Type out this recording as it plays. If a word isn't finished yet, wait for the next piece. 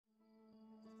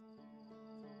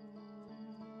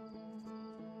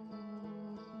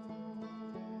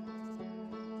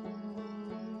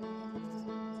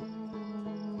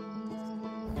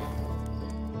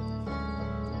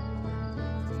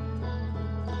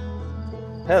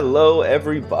Hello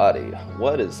everybody,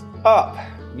 what is up?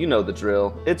 You know the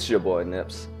drill, it's your boy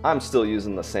Nips. I'm still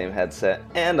using the same headset,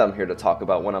 and I'm here to talk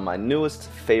about one of my newest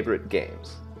favorite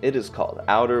games. It is called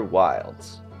Outer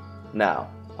Wilds. Now,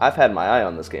 I've had my eye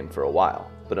on this game for a while,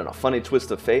 but in a funny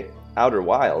twist of fate, Outer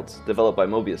Wilds, developed by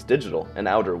Mobius Digital, and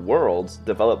Outer Worlds,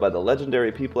 developed by the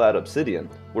legendary people at Obsidian,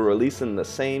 were released in the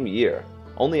same year,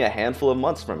 only a handful of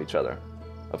months from each other.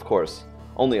 Of course,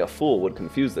 only a fool would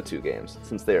confuse the two games,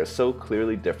 since they are so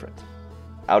clearly different.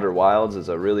 Outer Wilds is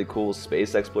a really cool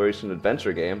space exploration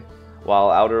adventure game,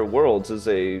 while Outer Worlds is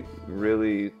a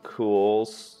really cool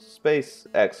space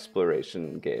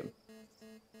exploration game.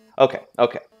 Okay,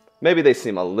 maybe they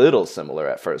seem a little similar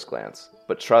at first glance,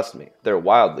 but trust me, they're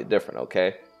wildly different,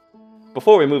 okay?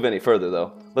 Before we move any further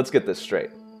though, let's get this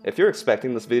straight. If you're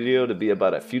expecting this video to be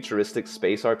about a futuristic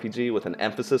space RPG with an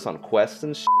emphasis on quests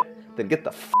and shit, then get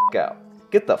the f*** out.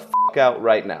 Get the f*** out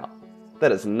right now.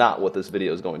 That is not what this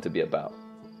video is going to be about.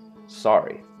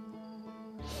 Sorry.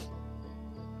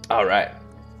 Alright,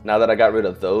 now that I got rid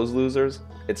of those losers,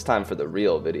 it's time for the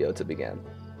real video to begin.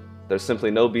 There's simply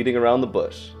no beating around the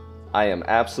bush. I am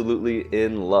absolutely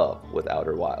in love with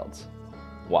Outer Wilds.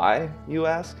 Why, you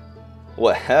ask?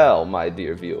 Well, hell, my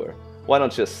dear viewer. Why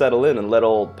don't you settle in and let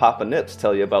old Papa Nips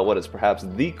tell you about what is perhaps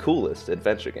the coolest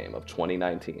adventure game of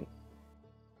 2019.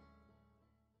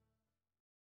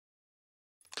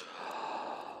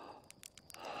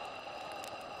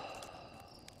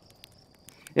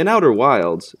 In Outer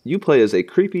Wilds, you play as a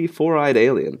creepy, four-eyed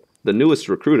alien, the newest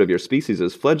recruit of your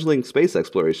species' fledgling space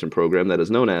exploration program that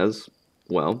is known as,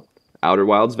 well, Outer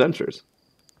Wilds Ventures.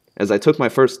 As I took my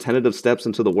first tentative steps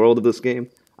into the world of this game,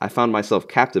 I found myself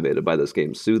captivated by this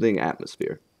game's soothing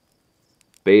atmosphere.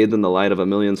 Bathed in the light of a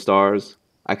million stars,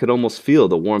 I could almost feel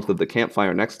the warmth of the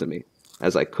campfire next to me,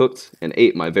 as I cooked and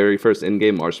ate my very first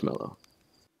in-game marshmallow.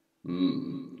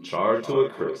 Charred to a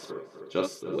crisp,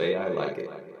 just the way I like it.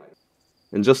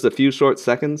 In just a few short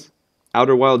seconds,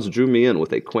 Outer Wilds drew me in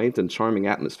with a quaint and charming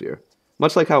atmosphere,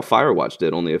 much like how Firewatch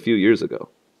did only a few years ago.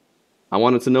 I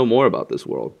wanted to know more about this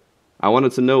world. I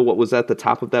wanted to know what was at the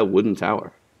top of that wooden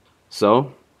tower.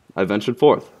 So, I ventured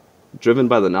forth, driven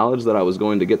by the knowledge that I was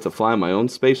going to get to fly my own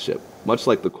spaceship, much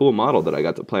like the cool model that I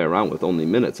got to play around with only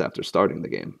minutes after starting the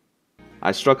game.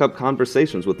 I struck up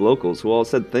conversations with locals who all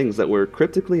said things that were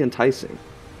cryptically enticing,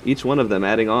 each one of them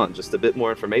adding on just a bit more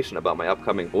information about my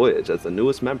upcoming voyage as the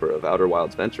newest member of Outer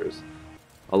Wilds Ventures.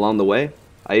 Along the way,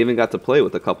 I even got to play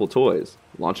with a couple toys,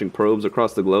 launching probes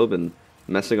across the globe and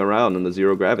messing around in the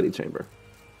zero-gravity chamber.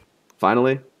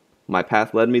 Finally, my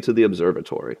path led me to the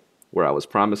observatory, where I was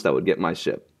promised I would get my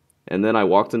ship, and then I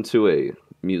walked into a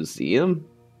museum?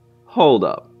 Hold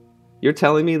up. You're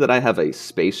telling me that I have a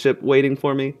spaceship waiting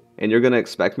for me, and you're going to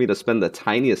expect me to spend the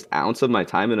tiniest ounce of my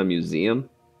time in a museum?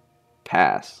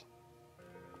 Pass.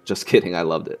 Just kidding, I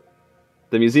loved it.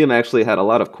 The museum actually had a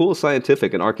lot of cool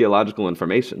scientific and archaeological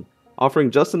information, offering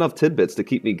just enough tidbits to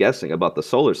keep me guessing about the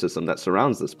solar system that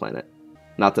surrounds this planet,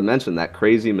 not to mention that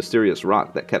crazy mysterious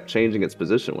rock that kept changing its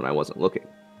position when I wasn't looking.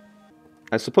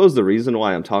 I suppose the reason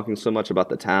why I'm talking so much about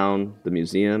the town, the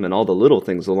museum, and all the little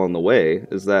things along the way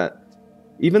is that,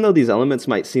 even though these elements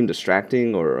might seem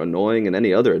distracting or annoying in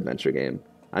any other adventure game,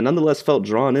 I nonetheless felt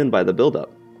drawn in by the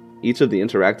build-up. Each of the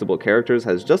interactable characters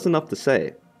has just enough to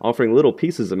say, offering little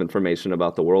pieces of information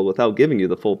about the world without giving you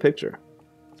the full picture.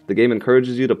 The game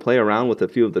encourages you to play around with a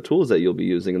few of the tools that you'll be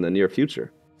using in the near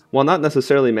future, while not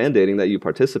necessarily mandating that you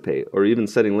participate or even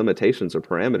setting limitations or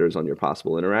parameters on your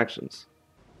possible interactions.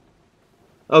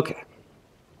 Okay,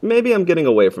 maybe I'm getting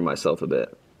away from myself a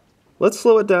bit. Let's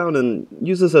slow it down and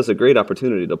use this as a great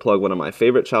opportunity to plug one of my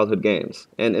favorite childhood games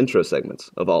and intro segments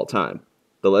of all time,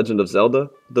 The Legend of Zelda: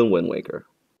 The Wind Waker.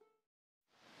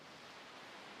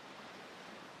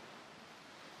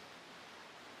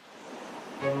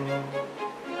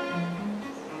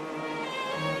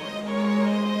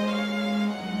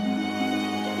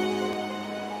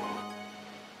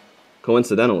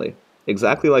 Coincidentally,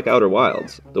 exactly like Outer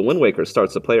Wilds, The Wind Waker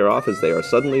starts the player off as they are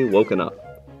suddenly woken up.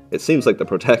 It seems like the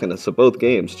protagonists of both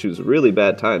games choose really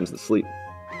bad times to sleep,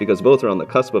 because both are on the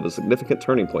cusp of a significant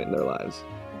turning point in their lives.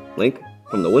 Link,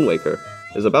 from The Wind Waker,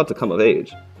 is about to come of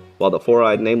age, while the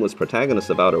four-eyed nameless protagonist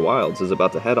of Outer Wilds is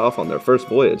about to head off on their first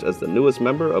voyage as the newest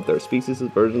member of their species'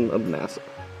 version of NASA.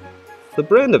 The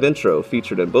brand of intro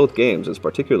featured in both games is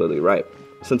particularly ripe,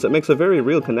 since it makes a very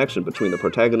real connection between the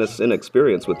protagonist's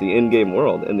inexperience with the in-game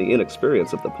world and the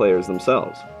inexperience of the players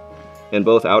themselves. In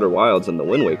both Outer Wilds and The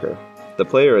Wind Waker, the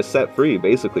player is set free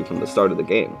basically from the start of the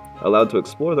game, allowed to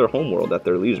explore their homeworld at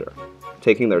their leisure,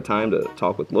 taking their time to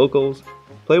talk with locals,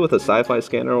 play with a sci-fi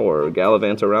scanner, or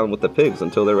gallivant around with the pigs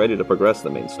until they're ready to progress the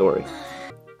main story.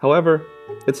 However,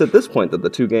 it's at this point that the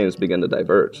two games begin to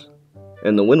diverge.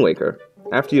 In The Wind Waker,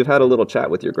 after you've had a little chat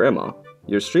with your grandma,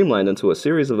 you're streamlined into a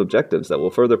series of objectives that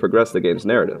will further progress the game's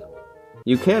narrative.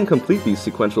 You can complete these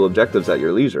sequential objectives at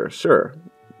your leisure, sure,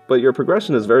 but your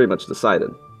progression is very much decided,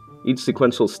 each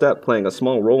sequential step playing a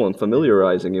small role in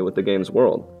familiarizing you with the game's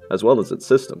world, as well as its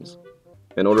systems.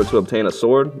 In order to obtain a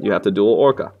sword, you have to duel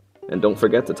Orca, and don't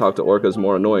forget to talk to Orca's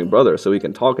more annoying brother so he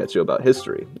can talk at you about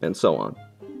history, and so on.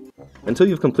 Until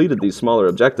you've completed these smaller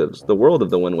objectives, the world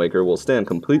of The Wind Waker will stand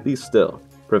completely still,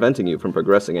 preventing you from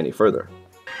progressing any further.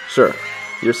 Sure,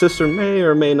 your sister may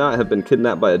or may not have been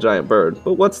kidnapped by a giant bird,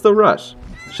 but what's the rush?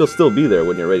 She'll still be there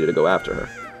when you're ready to go after her.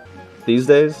 These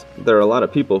days, there are a lot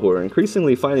of people who are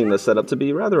increasingly finding this setup to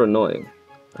be rather annoying.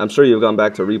 I'm sure you've gone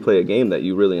back to replay a game that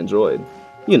you really enjoyed.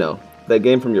 You know, that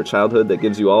game from your childhood that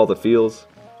gives you all the feels,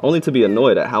 only to be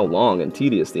annoyed at how long and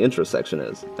tedious the intro section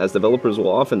is, as developers will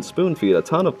often spoon-feed a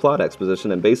ton of plot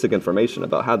exposition and basic information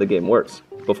about how the game works,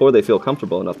 before they feel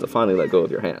comfortable enough to finally let go of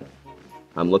your hand.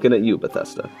 I'm looking at you,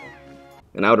 Bethesda.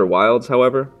 In Outer Wilds,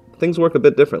 however, things work a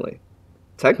bit differently.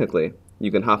 Technically,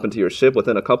 you can hop into your ship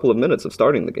within a couple of minutes of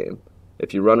starting the game.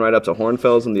 If you run right up to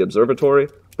Hornfels in the observatory,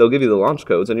 they'll give you the launch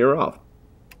codes and you're off.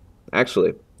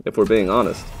 Actually, if we're being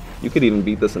honest, you could even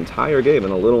beat this entire game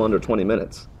in a little under 20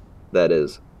 minutes. That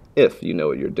is, if you know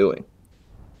what you're doing.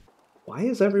 Why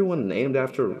is everyone named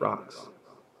after rocks?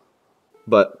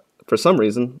 But, for some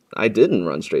reason, I didn't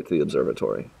run straight to the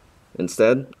observatory.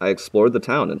 Instead, I explored the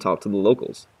town and talked to the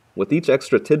locals, with each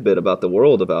extra tidbit about the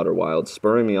world of Outer Wilds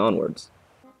spurring me onwards.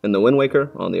 In The Wind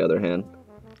Waker, on the other hand,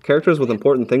 characters with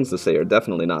important things to say are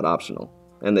definitely not optional,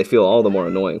 and they feel all the more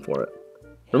annoying for it.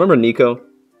 Remember Nico?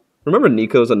 Remember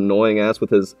Nico's annoying ass with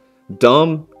his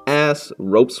dumb-ass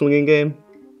rope-swinging game?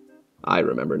 I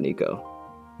remember Nico,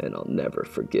 and I'll never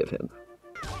forgive him.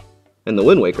 In The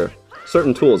Wind Waker,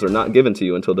 certain tools are not given to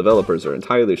you until developers are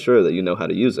entirely sure that you know how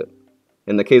to use it.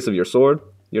 In the case of your sword,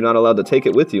 you're not allowed to take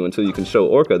it with you until you can show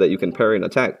Orca that you can parry an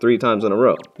attack 3 times in a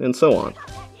row, and so on.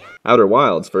 Outer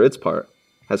Wilds, for its part,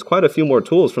 has quite a few more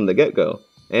tools from the get-go,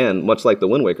 and, much like The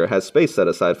Wind Waker, has space set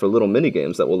aside for little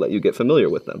mini-games that will let you get familiar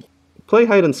with them. Play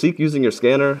hide-and-seek using your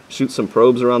scanner, shoot some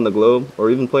probes around the globe, or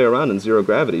even play around in zero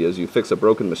gravity as you fix a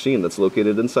broken machine that's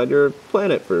located inside your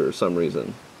planet for some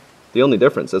reason. The only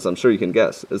difference, as I'm sure you can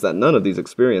guess, is that none of these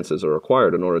experiences are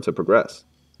required in order to progress.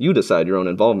 You decide your own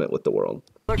involvement with the world.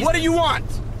 What do you want?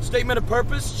 Statement of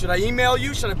purpose? Should I email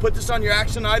you? Should I put this on your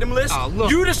action item list?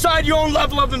 Look. You decide your own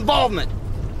level of involvement.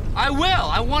 I will.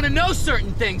 I want to know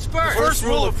certain things first. First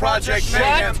rule of Project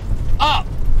Mayhem. Shut up.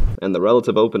 And the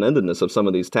relative open-endedness of some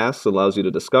of these tasks allows you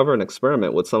to discover and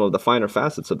experiment with some of the finer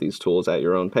facets of these tools at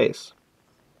your own pace.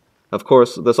 Of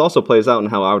course, this also plays out in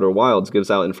how Outer Wilds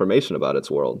gives out information about its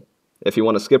world. If you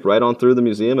want to skip right on through the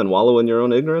museum and wallow in your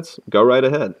own ignorance, go right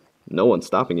ahead. No one's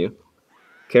stopping you.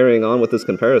 Carrying on with this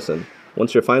comparison,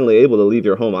 once you're finally able to leave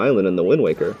your home island in The Wind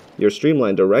Waker, you're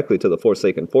streamlined directly to the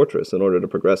Forsaken Fortress in order to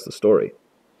progress the story.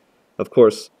 Of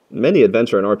course, many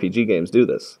adventure and RPG games do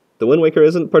this. The Wind Waker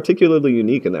isn't particularly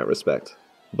unique in that respect,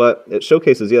 but it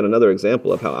showcases yet another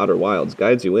example of how Outer Wilds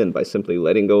guides you in by simply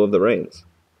letting go of the reins.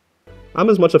 I'm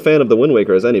as much a fan of The Wind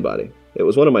Waker as anybody. It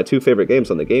was one of my 2 favorite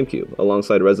games on the GameCube,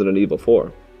 alongside Resident Evil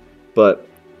 4. But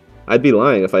I'd be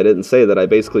lying if I didn't say that I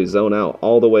basically zone out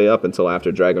all the way up until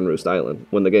after Dragon Roost Island,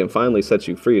 when the game finally sets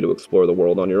you free to explore the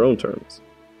world on your own terms.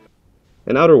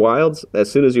 In Outer Wilds, as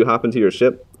soon as you hop into your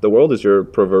ship, the world is your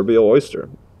proverbial oyster.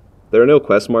 There are no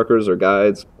quest markers or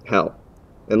guides. Hell,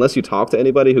 unless you talk to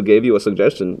anybody who gave you a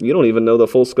suggestion, you don't even know the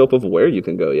full scope of where you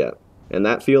can go yet. And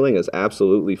that feeling is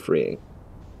absolutely freeing.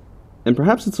 And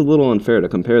perhaps it's a little unfair to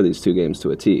compare these 2 games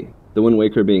to a T, The Wind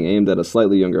Waker being aimed at a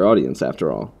slightly younger audience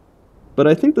after all. But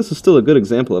I think this is still a good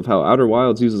example of how Outer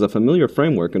Wilds uses a familiar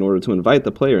framework in order to invite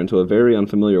the player into a very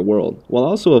unfamiliar world, while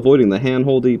also avoiding the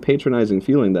hand-holdy, patronizing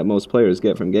feeling that most players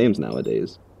get from games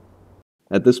nowadays.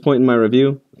 At this point in my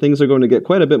review, things are going to get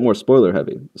quite a bit more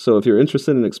spoiler-heavy, so if you're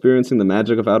interested in experiencing the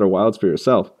magic of Outer Wilds for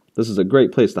yourself, this is a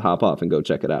great place to hop off and go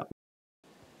check it out.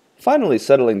 Finally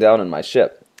settling down in my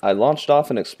ship, I launched off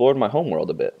and explored my homeworld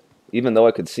a bit. Even though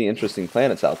I could see interesting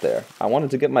planets out there, I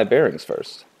wanted to get my bearings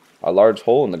first. A large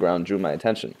hole in the ground drew my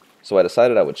attention, so I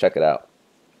decided I would check it out.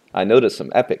 I noticed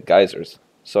some epic geysers,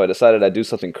 so I decided I'd do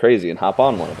something crazy and hop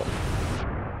on one of them.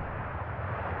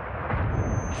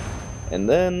 And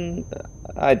then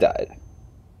I died.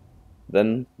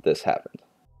 Then this happened.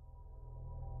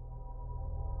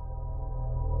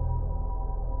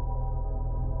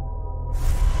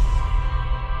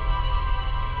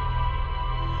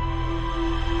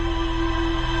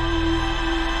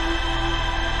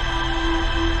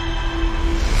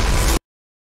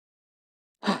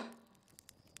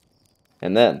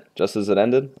 And then, just as it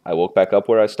ended, I woke back up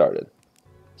where I started.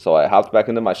 So I hopped back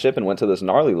into my ship and went to this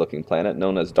gnarly-looking planet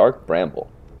known as Dark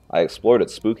Bramble. I explored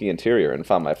its spooky interior and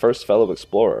found my first fellow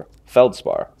explorer,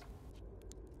 Feldspar.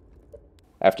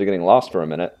 After getting lost for a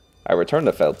minute, I returned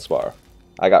to Feldspar.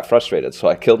 I got frustrated, so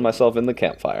I killed myself in the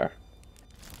campfire.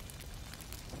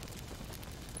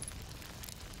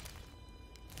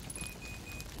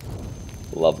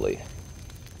 Lovely.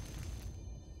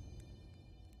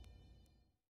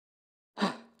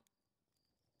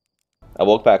 I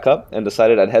woke back up and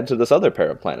decided I'd head to this other pair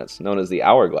of planets, known as the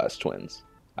Hourglass Twins.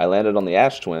 I landed on the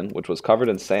Ash Twin, which was covered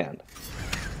in sand.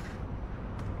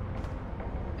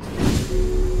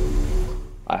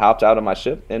 I hopped out of my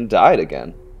ship and died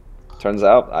again. Turns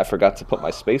out I forgot to put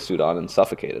my spacesuit on and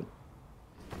suffocated.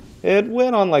 It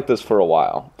went on like this for a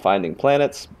while, finding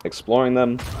planets, exploring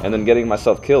them, and then getting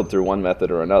myself killed through one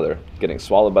method or another, getting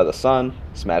swallowed by the sun,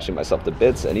 smashing myself to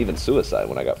bits, and even suicide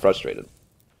when I got frustrated.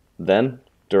 Then,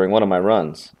 during one of my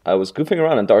runs, I was goofing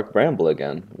around in Dark Bramble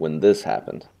again when this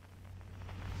happened.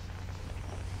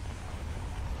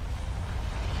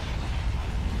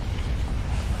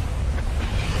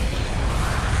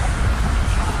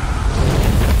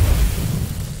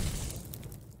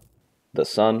 The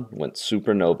sun went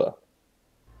supernova.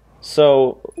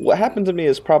 So, what happened to me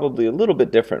is probably a little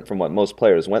bit different from what most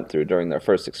players went through during their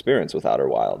first experience with Outer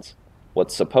Wilds.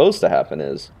 What's supposed to happen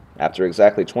is, after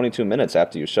exactly 22 minutes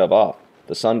after you shove off,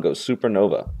 the sun goes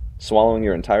supernova, swallowing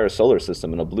your entire solar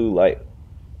system in a blue light.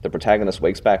 The protagonist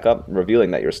wakes back up,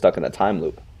 revealing that you're stuck in a time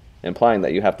loop, implying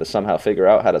that you have to somehow figure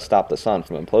out how to stop the sun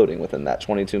from imploding within that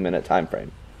 22-minute time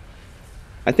frame.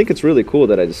 I think it's really cool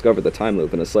that I discovered the time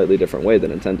loop in a slightly different way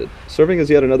than intended, serving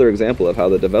as yet another example of how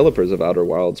the developers of Outer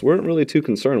Wilds weren't really too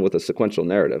concerned with a sequential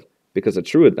narrative, because a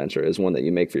true adventure is one that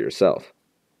you make for yourself.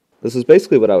 This is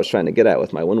basically what I was trying to get at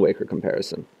with my Wind Waker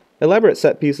comparison. Elaborate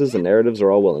set pieces and narratives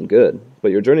are all well and good, but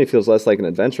your journey feels less like an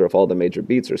adventure if all the major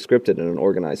beats are scripted in an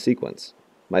organized sequence.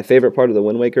 My favorite part of the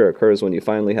Wind Waker occurs when you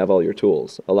finally have all your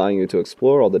tools, allowing you to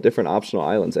explore all the different optional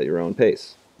islands at your own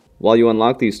pace. While you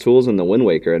unlock these tools in the Wind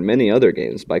Waker and many other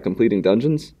games by completing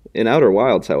dungeons, in Outer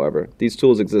Wilds, however, these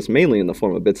tools exist mainly in the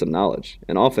form of bits of knowledge,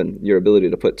 and often your ability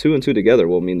to put two and two together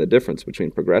will mean the difference between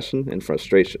progression and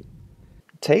frustration.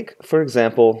 Take, for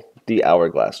example, the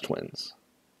Hourglass Twins.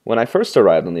 When I first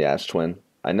arrived on the Ash Twin,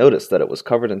 I noticed that it was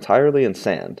covered entirely in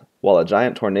sand, while a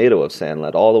giant tornado of sand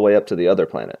led all the way up to the other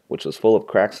planet, which was full of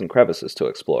cracks and crevices to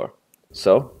explore.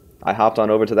 So, I hopped on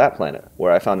over to that planet,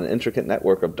 where I found an intricate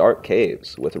network of dark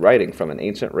caves, with writing from an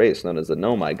ancient race known as the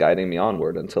Nomai guiding me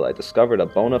onward until I discovered a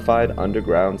bona fide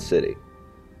underground city.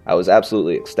 I was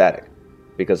absolutely ecstatic,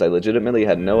 because I legitimately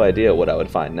had no idea what I would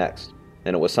find next,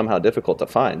 and it was somehow difficult to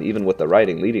find, even with the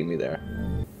writing leading me there.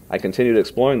 I continued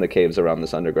exploring the caves around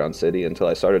this underground city until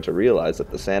I started to realize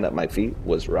that the sand at my feet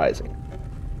was rising.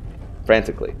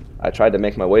 Frantically, I tried to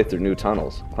make my way through new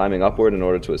tunnels, climbing upward in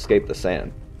order to escape the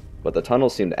sand. But the tunnel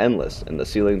seemed endless, and the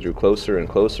ceiling drew closer and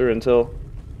closer until...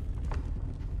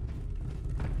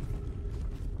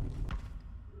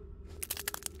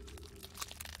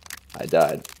 I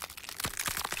died.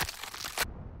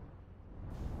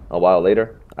 A while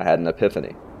later, I had an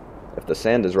epiphany. If the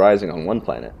sand is rising on one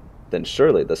planet, then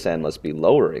surely the sand must be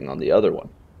lowering on the other one.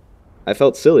 I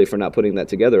felt silly for not putting that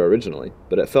together originally,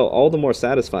 but it felt all the more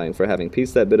satisfying for having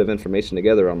pieced that bit of information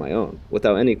together on my own,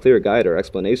 without any clear guide or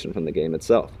explanation from the game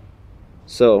itself.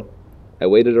 So, I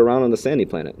waited around on the sandy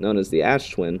planet, known as the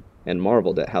Ash Twin, and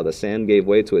marveled at how the sand gave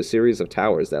way to a series of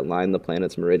towers that lined the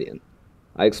planet's meridian.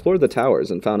 I explored the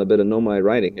towers and found a bit of Nomai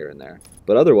writing here and there,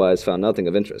 but otherwise found nothing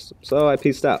of interest, so I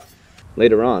pieced out.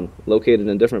 Later on, located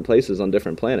in different places on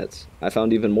different planets, I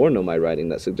found even more Nomai writing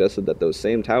that suggested that those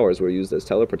same towers were used as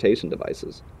teleportation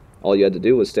devices. All you had to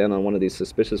do was stand on one of these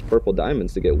suspicious purple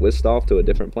diamonds to get whisked off to a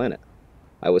different planet.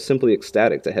 I was simply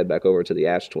ecstatic to head back over to the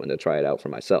Ash Twin to try it out for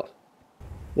myself.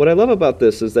 What I love about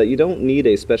this is that you don't need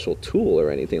a special tool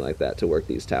or anything like that to work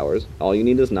these towers. All you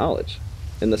need is knowledge.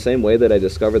 In the same way that I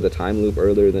discovered the time loop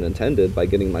earlier than intended by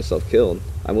getting myself killed,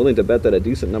 I'm willing to bet that a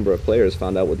decent number of players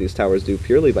found out what these towers do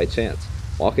purely by chance,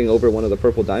 walking over one of the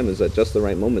purple diamonds at just the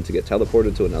right moment to get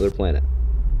teleported to another planet.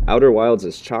 Outer Wilds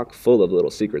is chock full of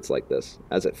little secrets like this,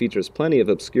 as it features plenty of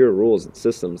obscure rules and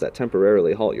systems that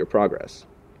temporarily halt your progress.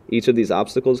 Each of these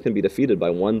obstacles can be defeated by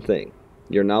one thing: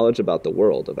 your knowledge about the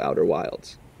world of Outer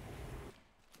Wilds.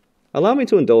 Allow me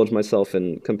to indulge myself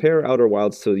and compare Outer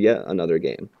Wilds to yet another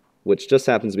game, which just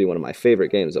happens to be one of my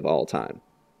favorite games of all time: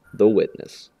 The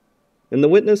Witness. In The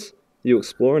Witness, you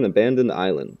explore an abandoned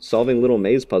island, solving little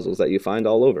maze puzzles that you find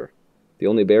all over. The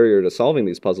only barrier to solving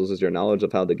these puzzles is your knowledge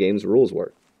of how the game's rules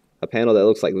work. A panel that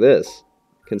looks like this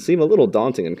can seem a little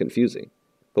daunting and confusing,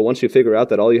 But once you figure out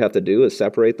that all you have to do is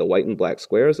separate the white and black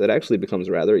squares, it actually becomes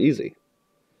rather easy.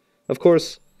 Of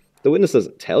course, the witness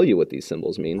doesn't tell you what these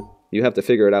symbols mean. You have to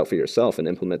figure it out for yourself and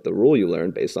implement the rule you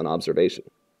learned based on observation.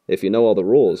 If you know all the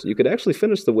rules, you could actually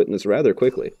finish the witness rather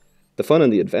quickly. The fun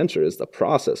and the adventure is the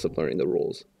process of learning the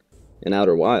rules. In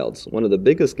Outer Wilds, one of the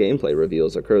biggest gameplay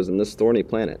reveals occurs in this thorny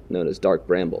planet known as Dark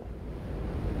Bramble.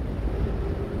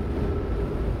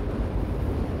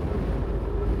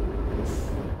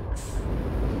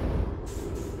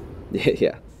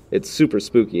 Yeah, it's super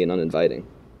spooky and uninviting.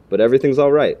 But everything's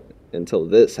alright, until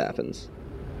this happens.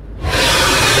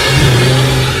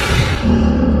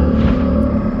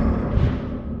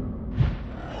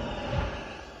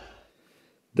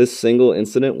 This single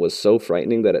incident was so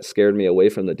frightening that it scared me away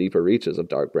from the deeper reaches of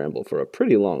Dark Bramble for a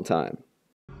pretty long time.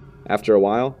 After a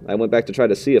while, I went back to try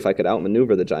to see if I could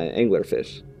outmaneuver the giant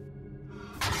anglerfish.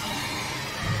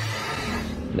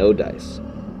 No dice.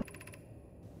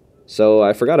 So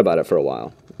I forgot about it for a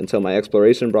while, until my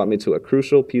exploration brought me to a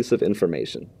crucial piece of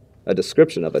information, a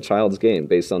description of a child's game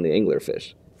based on the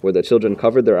anglerfish, where the children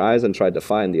covered their eyes and tried to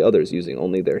find the others using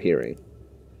only their hearing.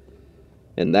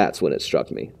 And that's when it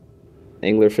struck me.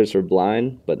 Anglerfish are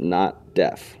blind, but not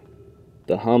deaf.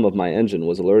 The hum of my engine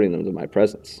was alerting them to my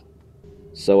presence.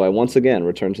 So I once again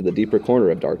returned to the deeper corner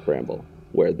of Dark Bramble,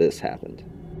 where this happened.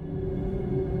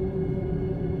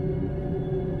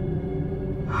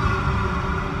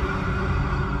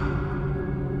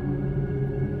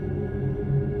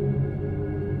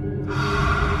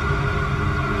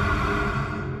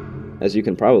 As you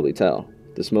can probably tell,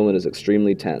 this moment is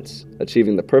extremely tense,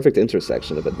 achieving the perfect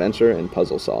intersection of adventure and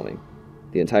puzzle solving.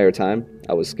 The entire time,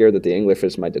 I was scared that the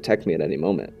anglerfish might detect me at any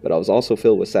moment, but I was also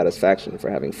filled with satisfaction for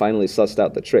having finally sussed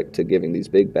out the trick to giving these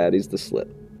big baddies the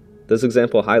slip. This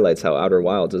example highlights how Outer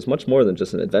Wilds is much more than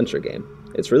just an adventure game.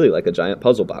 It's really like a giant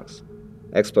puzzle box.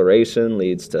 Exploration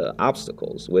leads to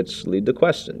obstacles, which lead to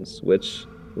questions, which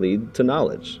lead to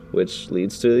knowledge, which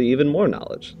leads to even more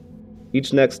knowledge.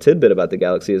 Each next tidbit about the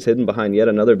galaxy is hidden behind yet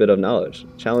another bit of knowledge,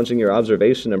 challenging your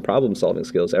observation and problem-solving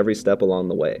skills every step along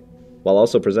the way, while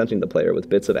also presenting the player with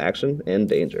bits of action and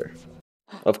danger.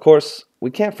 Of course,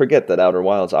 we can't forget that Outer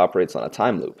Wilds operates on a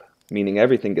time loop, meaning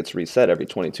everything gets reset every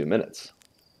 22 minutes.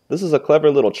 This is a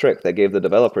clever little trick that gave the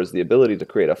developers the ability to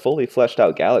create a fully fleshed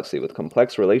out galaxy with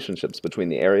complex relationships between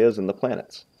the areas and the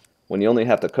planets. When you only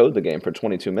have to code the game for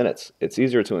 22 minutes, it's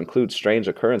easier to include strange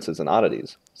occurrences and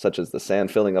oddities, such as the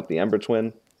sand filling up the Ember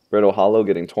Twin, Brittle Hollow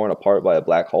getting torn apart by a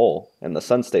black hole, and the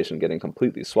Sun Station getting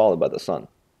completely swallowed by the sun.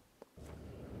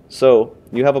 So,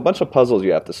 you have a bunch of puzzles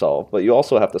you have to solve, but you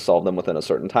also have to solve them within a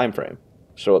certain time frame.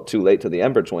 Show up too late to the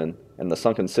Ember Twin, and the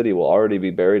sunken city will already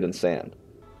be buried in sand.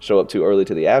 Show up too early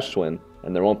to the Ash Twin,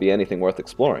 and there won't be anything worth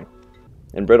exploring.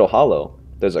 In Brittle Hollow,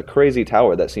 there's a crazy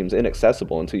tower that seems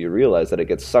inaccessible until you realize that it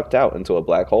gets sucked out into a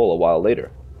black hole a while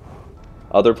later.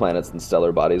 Other planets and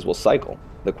stellar bodies will cycle.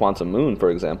 The Quantum Moon, for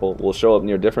example, will show up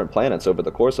near different planets over the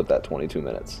course of that 22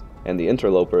 minutes. And the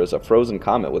Interloper is a frozen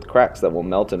comet with cracks that will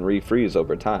melt and refreeze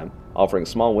over time, offering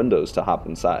small windows to hop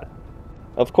inside.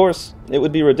 Of course, it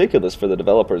would be ridiculous for the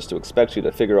developers to expect you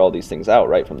to figure all these things out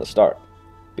right from the start.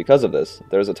 Because of this,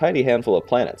 there is a tiny handful of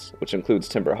planets, which includes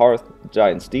Timber Hearth,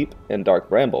 Giant's Deep, and Dark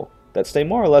Bramble, that stay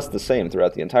more or less the same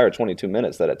throughout the entire 22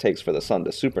 minutes that it takes for the sun to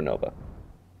supernova.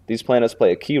 These planets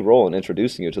play a key role in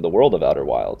introducing you to the world of Outer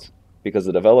Wilds, because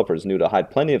the developers knew to hide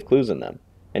plenty of clues in them,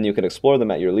 and you can explore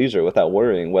them at your leisure without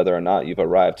worrying whether or not you've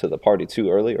arrived to the party too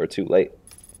early or too late.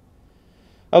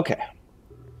 Okay,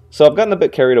 so I've gotten a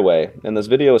bit carried away, and this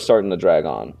video is starting to drag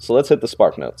on, so let's hit the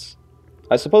spark notes.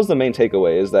 I suppose the main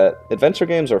takeaway is that adventure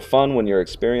games are fun when your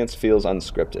experience feels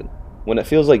unscripted, when it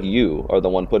feels like you are the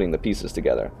one putting the pieces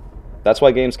together. That's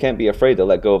why games can't be afraid to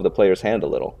let go of the player's hand a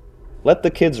little. Let the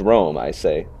kids roam, I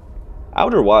say.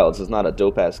 Outer Wilds is not a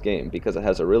dope-ass game because it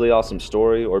has a really awesome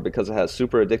story, or because it has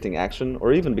super addicting action,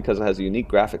 or even because it has a unique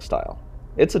graphic style.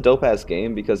 It's a dope-ass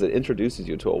game because it introduces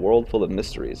you to a world full of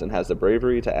mysteries and has the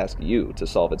bravery to ask you to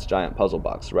solve its giant puzzle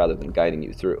box rather than guiding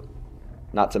you through.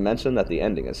 Not to mention that the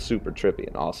ending is super trippy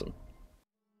and awesome.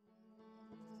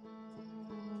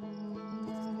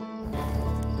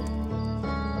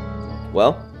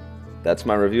 Well, that's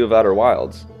my review of Outer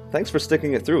Wilds. Thanks for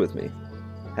sticking it through with me.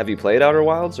 Have you played Outer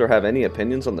Wilds or have any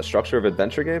opinions on the structure of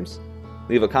adventure games?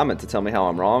 Leave a comment to tell me how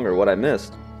I'm wrong or what I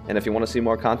missed. And if you want to see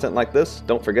more content like this,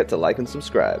 don't forget to like and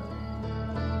subscribe.